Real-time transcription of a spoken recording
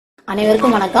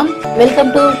அனைவருக்கும் வணக்கம். Welcome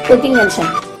to cooking junction.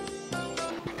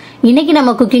 இன்னைக்கு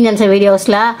நம்ம குக்கிங் ஜங்ஷன்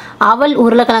வீடியோஸ்ல அவல்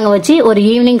உருளைக்கிழங்கு வச்சு ஒரு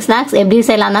ஈவினிங் ஸ்நாக்ஸ் எப்படி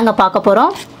செய்யலாம் தாங்க பார்க்க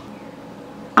போறோம்.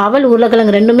 அவல்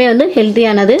உருளைக்கிழங்கு ரெண்டுமே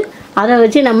ஹெல்த்தியானது. அதை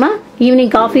வச்சு நம்ம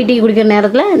ஈவினிங் காஃபி டீ குடிக்கிற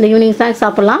நேரத்தில் இந்த ஈவினிங் ஸ்நாக்ஸ்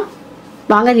சாப்பிடலாம்.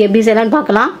 வாங்க அது எப்படி செய்யலாம்னு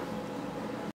பார்க்கலாம்.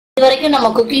 இது வரைக்கும்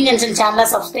நம்ம குக்கிங் ஜங்ஷன் சேனலை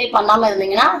சப்ஸ்கிரைப் பண்ணாம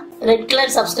இருந்தீங்கன்னா ரெட்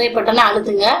கலர் சப்ஸ்கிரைப் பட்டனை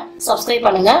அழுத்துங்க, சப்ஸ்கிரைப்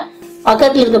பண்ணுங்க.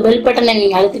 பக்கத்தில் இருக்க பெல் பட்டனை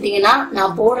நீங்க அழுத்திட்டீங்கன்னா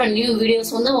நான் போடுற நியூ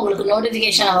வீடியோஸ் உங்களுக்கு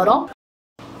நோட்டிபிகேஷன் வரும்.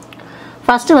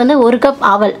 ஃபர்ஸ்ட் ஒரு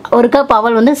கப்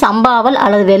அவல் சம்பா அவல்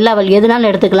அல்லது வெள்ளை அவல் எதுனாலும்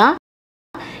எடுத்துக்கலாம்.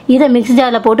 இதை மிக்ஸி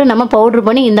ஜாரில் போட்டு நம்ம பவுடர்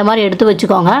பண்ணி இந்த மாதிரி எடுத்து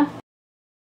வச்சுக்கோங்க.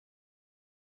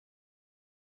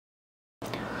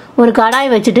 ஒரு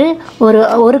கடாய் வச்சுட்டு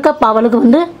ஒரு கப் அவலுக்கு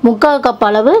 3/4 கப்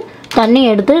அளவு தண்ணி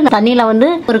எடுத்து தண்ணியில்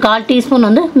ஒரு 1/4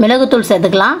 டீஸ்பூன் மிளகுத்தூள்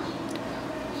சேர்த்துக்கலாம்.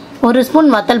 1 ஸ்பூன்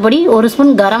வத்தல் பொடி, 1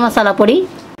 ஸ்பூன் கரம் மசாலா பொடி,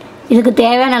 இதுக்கு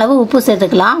தேவையான அளவு உப்பு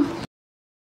சேர்த்துக்கலாம்.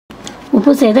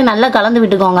 உப்பு சேர்த்து நல்லா கலந்து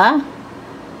விட்டுக்கோங்க.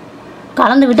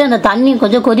 கலந்து விட்டு அந்த தண்ணி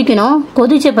கொஞ்சம் கொதிக்கணும்.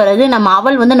 கொதித்த பிறகு நம்ம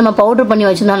அவல் நம்ம பவுடர் பண்ணி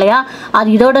வச்சுருந்தோம் இல்லையா, அது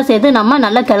இதோட சேர்த்து நம்ம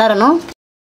நல்லா கிளறணும்.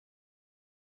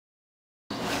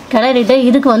 கிளறிட்டு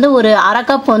இதுக்கு ஒரு 1/2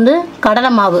 கப்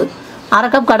கடலை மாவு,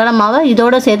 1/2 கப் கடலை மாவை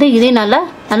இதோட சேர்த்து இதையும்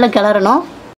நல்லா கிளறணும்.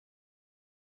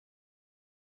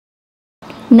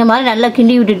 இந்த மாதிரி நல்லா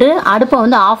கிண்டி விட்டுட்டு அடுப்பை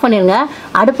ஆஃப் பண்ணிடுங்க.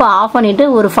 அடுப்பை ஆஃப் பண்ணிவிட்டு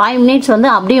ஒரு 5 மினிட்ஸ்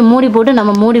அப்படியே மூடி போட்டு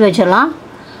நம்ம மூடி வச்சிடலாம்.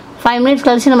 5 மினிட்ஸ்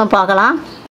கழிச்சு நம்ம பார்க்கலாம்.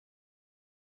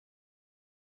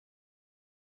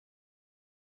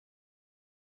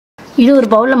 இது ஒரு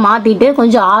பவுலில் மாற்றிட்டு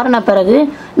கொஞ்சம் ஆறின பிறகு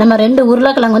நம்ம 2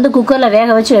 உருளைக்கிழங்கு குக்கரில்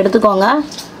வேக வச்சு எடுத்துக்கோங்க.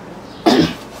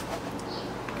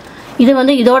 இது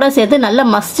இதோட சேர்த்து நல்லா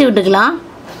மசிச்சு விட்டுக்கலாம்.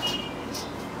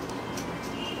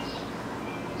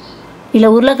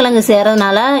 இதில் உருளைக்கிழங்கு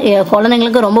சேர்றதுனால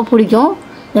குழந்தைங்களுக்கு ரொம்ப பிடிக்கும்.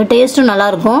 இந்த டேஸ்ட்டும்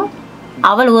நல்லாயிருக்கும்.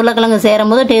 அவல் உருளைக்கிழங்கு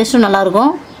சேரும் போது டேஸ்ட்டும்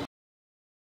நல்லாயிருக்கும்.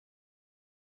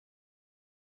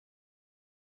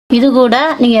 இது கூட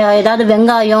நீங்கள் ஏதாவது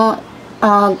வெங்காயம்,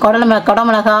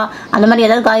 குடமிளகா அந்த மாதிரி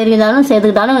ஏதாவது காய்கறி இருந்தாலும்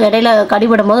சேர்த்துக்கிட்டாலும் இடையில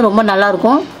கடிபடும் போது ரொம்ப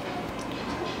நல்லாயிருக்கும்.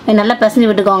 நல்லா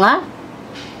பிசைஞ்சு விட்டுக்கோங்க.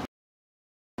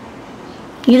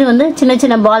 இது சின்ன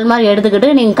சின்ன பால் மாதிரி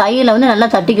எடுத்துக்கிட்டு நீங்கள் கையில் நல்லா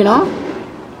தட்டிக்கணும்.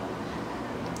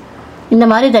 இந்த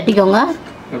மாதிரி தட்டிக்கோங்க.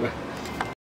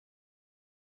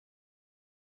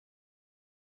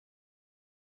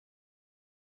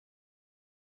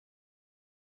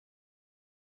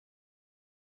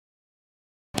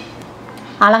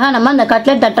 அழகா நம்ம அந்த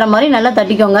கட்லெட் தட்டுற மாதிரி நல்லா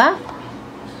தட்டிக்கோங்க.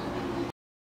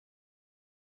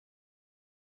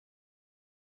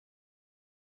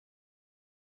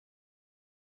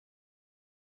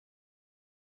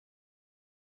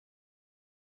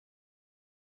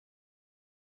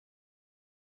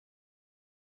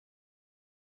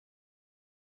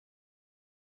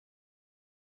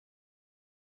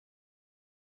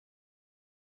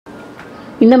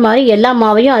 இந்த மாதிரி எல்லா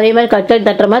மாவையும் அதே மாதிரி கட்லெட்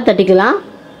தட்டுற மாதிரி தட்டிக்கலாம்.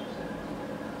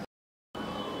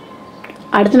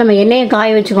 அடுத்து நம்ம எண்ணெயை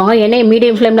காய வச்சுக்கோங்க. எண்ணெயை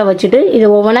மீடியம் ஃப்ளேமில் வச்சுட்டு இது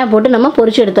ஒவ்வொன்றா போட்டு நம்ம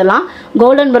பொரிச்சு எடுத்துடலாம்.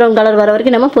 கோல்டன் ப்ரௌன் கலர் வர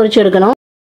வரைக்கும் நம்ம பொரிச்சு எடுக்கணும்.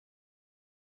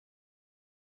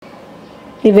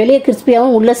 இது வெளியே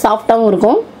கிறிஸ்பியாகவும் உள்ள சாஃப்டாகவும்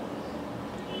இருக்கும்.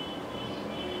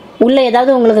 உள்ள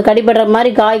ஏதாவது உங்களுக்கு கடிபடுற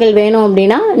மாதிரி காய்கள் வேணும்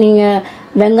அப்படின்னா நீங்கள்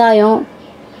வெங்காயம்,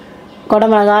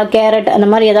 குடமிளகா, கேரட் அந்த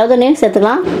மாதிரி ஏதாவது ஒன்று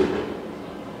சேர்த்துக்கலாம்.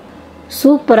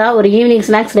 சூப்பராக ஒரு ஈவினிங்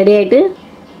ஸ்நாக்ஸ் ரெடி ஆகிட்டு.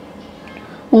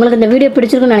 உங்களுக்கு இந்த வீடியோ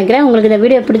பிடிச்சிருக்குன்னு நினைக்கிறேன். உங்களுக்கு இந்த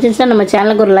வீடியோ பிடிச்சிருந்துச்சுன்னா நம்ம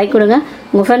சேனலுக்கு ஒரு லைக் கொடுங்க.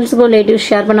 உங்கள் ஃப்ரெண்ட்ஸுக்கும் ரிலேட்டிவ்ஸ்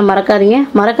ஷேர் பண்ண மறக்காதீங்க.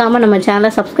 மறக்காமல் நம்ம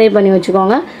சேனலை சப்ஸ்கிரைப் பண்ணி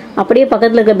வச்சுக்கோங்க. அப்படியே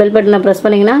பக்கத்தில் இருக்க பெல் பட்டனை ப்ரெஸ்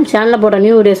பண்ணிங்கன்னா சேனலில் போடுற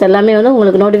நியூ வீடியோஸ் எல்லாமே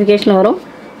உங்களுக்கு நோட்டிஃபிகேஷன் வரும்.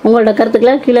 உங்களோட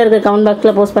கருத்துக்களை கீழே இருக்க கமெண்ட்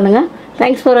பாக்ஸில் போஸ்ட் பண்ணுங்கள்.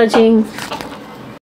 தேங்க்ஸ் ஃபார் வாட்சிங்.